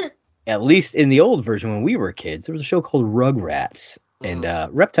better be. At least in the old version when we were kids, there was a show called Rugrats. And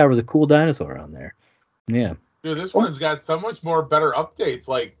Reptar was a cool dinosaur on there. Yeah. Dude, this one's got so much more better updates.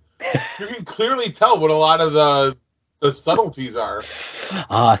 Like, you can clearly tell what a lot of the subtleties are.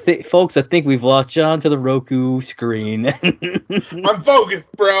 Folks, I think we've lost John to the Roku screen. I'm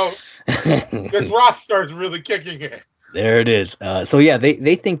focused, bro. This rock star's really kicking it. There it is. So yeah,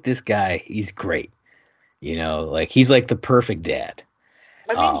 they think this guy, he's great. He's like the perfect dad.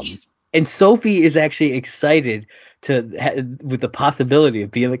 I mean, and Sophie is actually excited with the possibility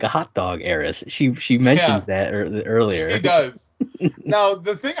of being like a hot dog heiress. She mentions that earlier. She does. Now,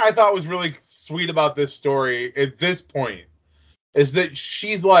 the thing I thought was really sweet about this story at this point is that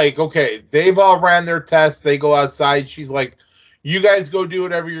she's like, okay, they've all ran their tests. They go outside. She's like, you guys go do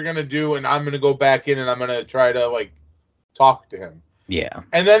whatever you're going to do, and I'm going to go back in, and I'm going to try to, talk to him. Yeah.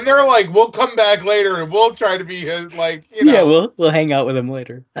 And then they're like, we'll come back later, and we'll try to be his, Yeah, we'll hang out with him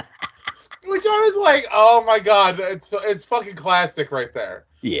later. Which I was like, oh my god, it's fucking classic right there.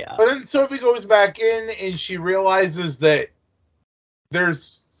 Yeah. But then Sophie goes back in and she realizes that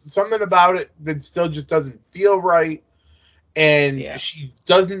there's something about it that still just doesn't feel right. And she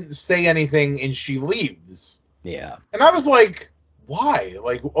doesn't say anything and she leaves. Yeah. And I was like, why?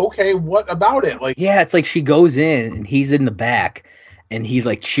 Like, okay, what about it? Like, yeah, it's like she goes in and he's in the back and he's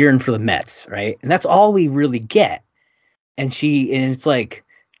like cheering for the Mets, right? And that's all we really get. And it's like,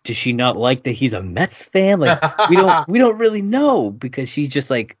 does she not like that he's a Mets fan? Like, we don't really know, because she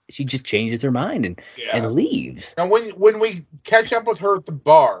just changes her mind and leaves. And when we catch up with her at the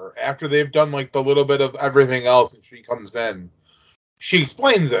bar after they've done like the little bit of everything else and she comes in, she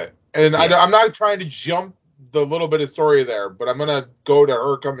explains it. And I'm not trying to jump the little bit of story there, but I'm gonna go to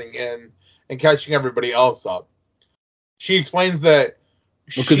her coming in and catching everybody else up. She explains that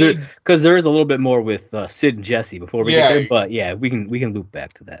because there is a little bit more with Sid and Jesse before we get there, but we can loop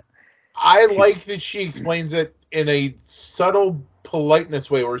back to that. I like that she explains it in a subtle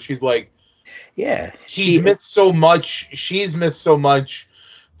politeness way where she's like, she's missed so much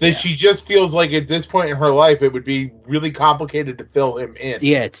that she just feels like at this point in her life it would be really complicated to fill him in.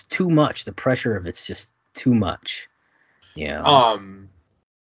 Yeah, it's too much. The pressure of it's just too much. Yeah.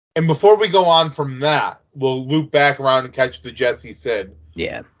 And before we go on from that, we'll loop back around and catch the Jesse Sid.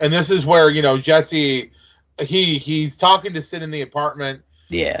 Yeah. And this is where, Jesse, he's talking to Sid in the apartment.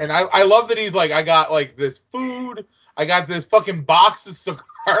 Yeah. And I love that he's like, I got like this food. I got this fucking box of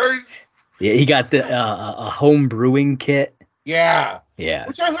cigars. Yeah, he got the a home brewing kit. Yeah. Yeah.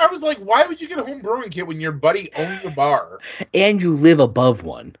 Which I was like, why would you get a home brewing kit when your buddy owns a bar? And you live above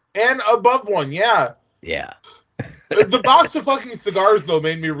one. Yeah. Yeah. The box of fucking cigars, though,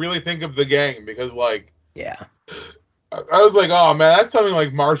 made me really think of the gang because, like... Yeah. I was like, oh, man, that's something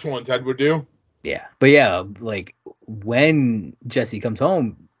like Marshall and Ted would do. Yeah. But, yeah, like, when Jesse comes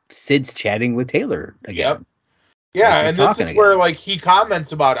home, Sid's chatting with Taylor again. Yep. Yeah, and this is where, like, he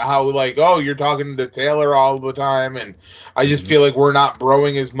comments about it, how, like, oh, you're talking to Taylor all the time, and I just feel like we're not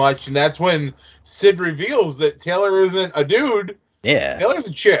broing as much. And that's when Sid reveals that Taylor isn't a dude. Yeah. Taylor's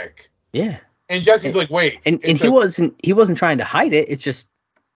a chick. Yeah. And Jesse's like, wait. And he wasn't trying to hide it. It's just,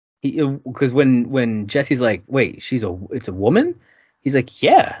 because when Jesse's like, wait, it's a woman? He's like,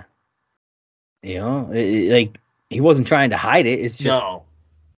 yeah. Like, he wasn't trying to hide it. It's just. No.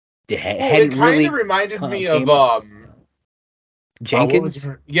 It kind of reminded me of Jenkins.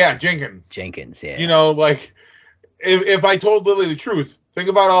 Jenkins, yeah. Like if I told Lily the truth, think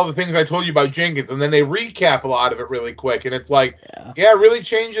about all the things I told you about Jenkins, and then they recap a lot of it really quick, and it's like, it really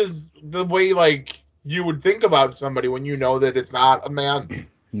changes the way like you would think about somebody when you know that it's not a man.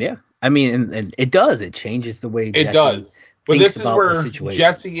 Yeah, I mean, and it does. It changes the way it does. But this is where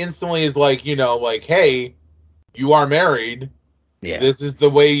Jesse instantly is like, like, hey, you are married. Yeah. This is the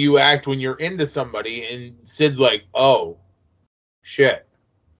way you act when you're into somebody. And Sid's like, oh, shit.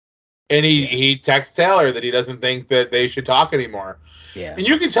 And he texts Taylor that he doesn't think that they should talk anymore. Yeah. And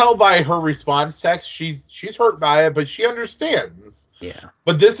you can tell by her response text, she's hurt by it, but she understands. Yeah.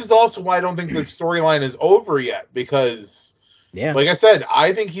 But this is also why I don't think the storyline is over yet, because, like I said,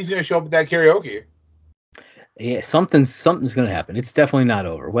 I think he's going to show up at that karaoke. Yeah, something's going to happen. It's definitely not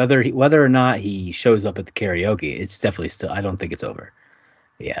over. Whether or not he shows up at the karaoke, it's definitely still. I don't think it's over.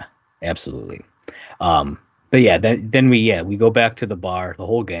 Yeah, absolutely. But yeah, then we go back to the bar. The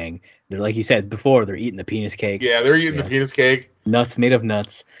whole gang. They're, like you said before, they're eating the penis cake. Yeah, they're eating the penis cake. Nuts made of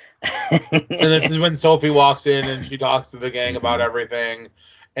nuts. And this is when Sophie walks in and she talks to the gang about everything.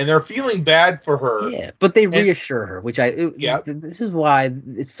 And they're feeling bad for her. Yeah, but they reassure her, which this is why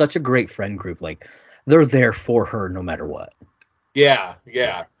it's such a great friend group. Like, they're there for her no matter what. Yeah.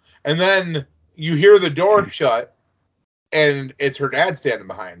 And then you hear the door shut, and it's her dad standing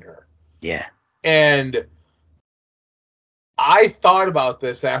behind her. Yeah. And I thought about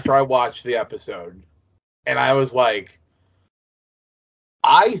this after I watched the episode, and I was like,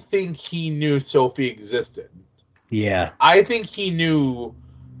 I think he knew Sophie existed. Yeah. I think he knew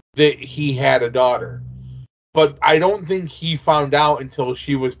that he had a daughter. But I don't think he found out until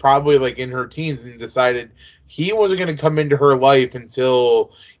she was probably like in her teens and decided he wasn't going to come into her life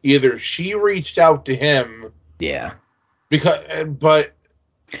until either she reached out to him. Yeah. But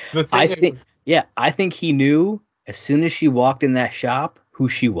the thing I think he knew as soon as she walked in that shop who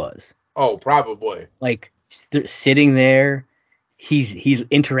she was. Oh, probably. Like, sitting there, he's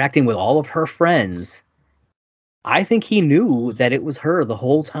interacting with all of her friends. I think he knew that it was her the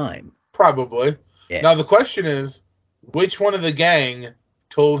whole time. Probably. Yeah. Now, the question is, which one of the gang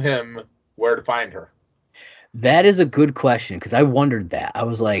told him where to find her? That is a good question, because I wondered that. I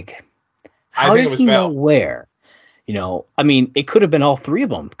was like, how did he know where? You know, I mean, it could have been all three of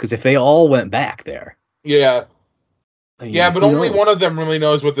them, because if they all went back there. Yeah. I mean, yeah, but only one of them really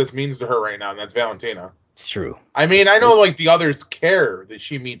knows what this means to her right now, and that's Valentina. It's true. I mean, I know, like, the others care that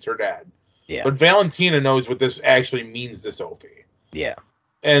she meets her dad. Yeah. But Valentina knows what this actually means to Sophie. Yeah.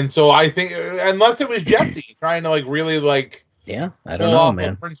 And so I think, unless it was Jesse trying to, like, really, like... Yeah, I don't know,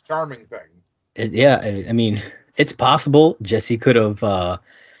 man. A Prince Charming thing. I mean, it's possible Jesse could have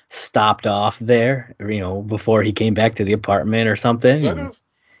stopped off there, you know, before he came back to the apartment or something. And,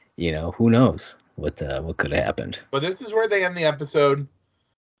 you know, who knows what could have happened. But this is where they end the episode.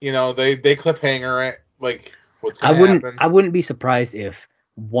 You know, they cliffhanger it, like, what's going to happen. I wouldn't be surprised if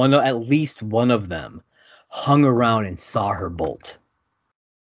at least one of them hung around and saw her bolt.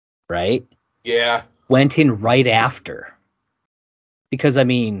 Right? Yeah. Went in right after. Because, I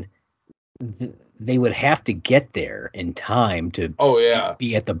mean, they would have to get there in time to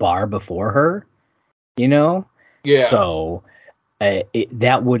be at the bar before her, you know? Yeah. So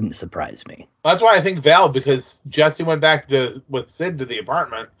that wouldn't surprise me. That's why I think Val, because Jesse went back with Sid to the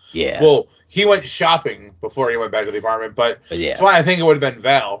apartment. Yeah. Well, he went shopping before he went back to the apartment, but yeah. That's why I think it would have been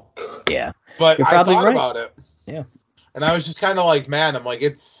Val. Yeah. But I thought about it. Yeah. And I was just kind of like, man, I'm like,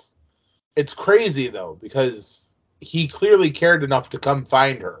 it's crazy, though, because he clearly cared enough to come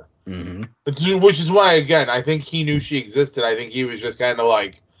find her. Mm-hmm. Which is why, again, I think he knew she existed. I think he was just kind of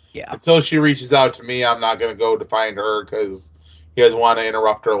like, until she reaches out to me, I'm not going to go to find her because he doesn't want to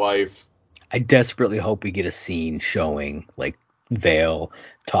interrupt her life. I desperately hope we get a scene showing, like, Vale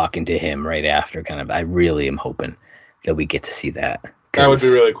talking to him right after. I really am hoping that we get to see that. That would be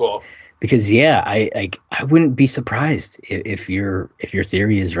really cool. Because I wouldn't be surprised if your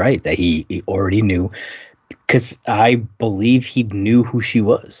theory is right that he already knew, because I believe he knew who she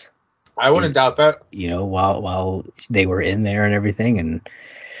was. I wouldn't doubt that. You know, while they were in there and everything, and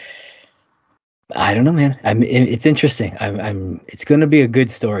I don't know, man. It's interesting. It's going to be a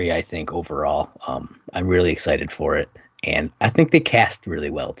good story, I think, overall. I'm really excited for it, and I think they cast really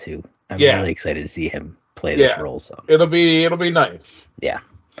well too. I'm really excited to see him play this role. So it'll be nice. Yeah.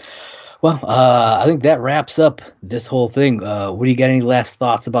 Well, I think that wraps up this whole thing. What do you got? Any last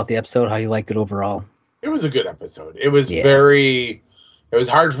thoughts about the episode? How you liked it overall? It was a good episode. It was it was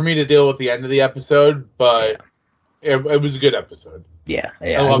hard for me to deal with the end of the episode, but it was a good episode. Yeah.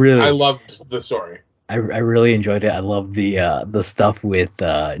 I loved the story. I really enjoyed it. I loved the stuff with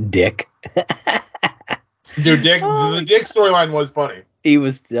Dick. Dude, the Dick storyline was funny.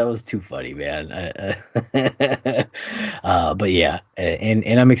 That was too funny, man. But yeah,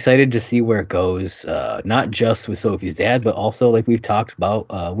 and I'm excited to see where it goes. Not just with Sophie's dad, but also, like we've talked about,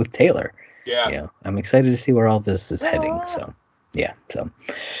 with Taylor. Yeah. You know, I'm excited to see where all this is heading. So, yeah. So,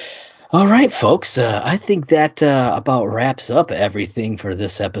 all right, folks. I think that about wraps up everything for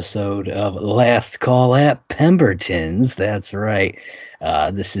this episode of Last Call at Pemberton's. That's right.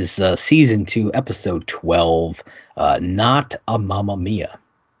 This is season 2, episode 12. Not a Mamma Mia.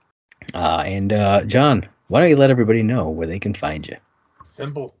 And John, why don't you let everybody know where they can find you?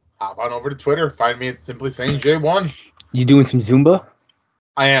 Simple. Hop on over to Twitter. Find me at Simply Saying J1. You doing some Zumba?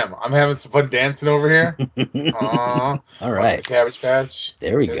 I am. I'm having some fun dancing over here. All right. Cabbage Patch.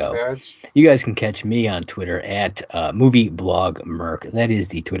 There we go. Patch. You guys can catch me on Twitter at Movie Blog Merc. That is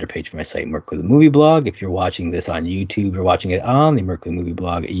the Twitter page for my site, Merc with a Movie Blog. If you're watching this on YouTube, you're watching it on the Merc with a Movie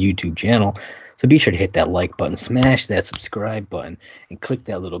Blog YouTube channel. So be sure to hit that like button, smash that subscribe button, and click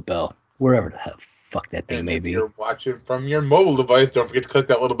that little bell, wherever the fuck that thing may be. If you're watching from your mobile device, don't forget to click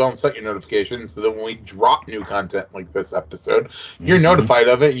that little bell and set your notifications so that when we drop new content like this episode, you're notified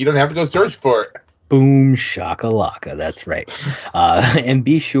of it. You don't have to go search for it. Boom shakalaka. That's right. And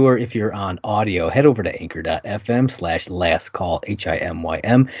be sure, if you're on audio, head over to anchor.fm/lastcall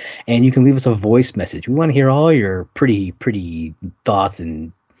HIMYM, and you can leave us a voice message. We want to hear all your pretty thoughts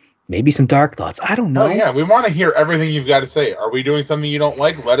and maybe some dark thoughts. I don't know. Oh, yeah. We want to hear everything you've got to say. Are we doing something you don't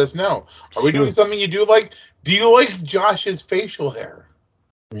like? Let us know. Are we doing something you do like? Do you like Josh's facial hair?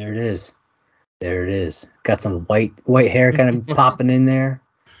 There it is. Got some white hair kind of popping in there.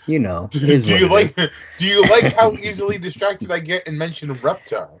 You know. Do you like how easily distracted I get and mention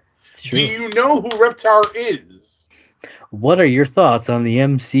Reptar? Do you know who Reptar is? What are your thoughts on the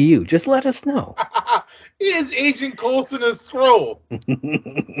MCU? Just let us know. Is Agent Coulson a Skrull?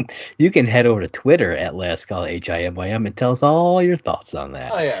 You can head over to Twitter at Last Call HIMYM and tell us all your thoughts on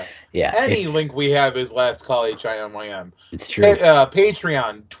that. Oh, yeah. Yeah. Any link we have is Last Call HIMYM. It's true.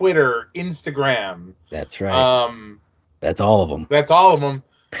 Patreon, Twitter, Instagram. That's right. That's all of them.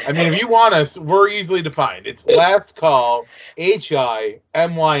 I mean, if you want us, we're easily defined. It's Last Call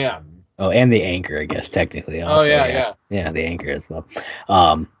HIMYM. Oh, and the Anchor, I guess, technically. Also, yeah. Yeah, the Anchor as well.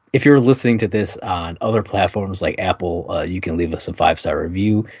 if you're listening to this on other platforms like Apple, you can leave us a 5-star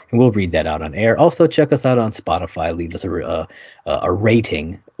review, and we'll read that out on air. Also, check us out on Spotify. Leave us a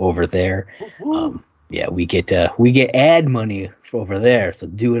rating over there. Yeah, we get ad money over there, so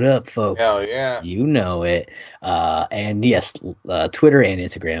do it up, folks. Hell yeah. You know it. And yes, Twitter and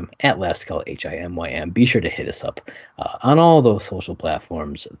Instagram at Last Call HIMYM. Be sure to hit us up on all those social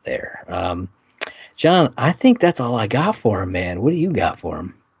platforms there. John, I think that's all I got for him, man. What do you got for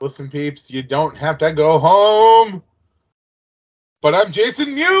him? Listen, peeps, you don't have to go home. But I'm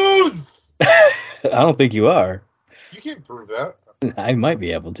Jason Mewes. I don't think you are. You can't prove that. I might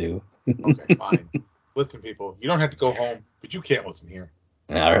be able to. Okay, fine. Listen, people, you don't have to go home, but you can't listen here.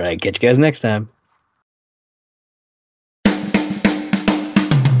 All right. Catch you guys next time.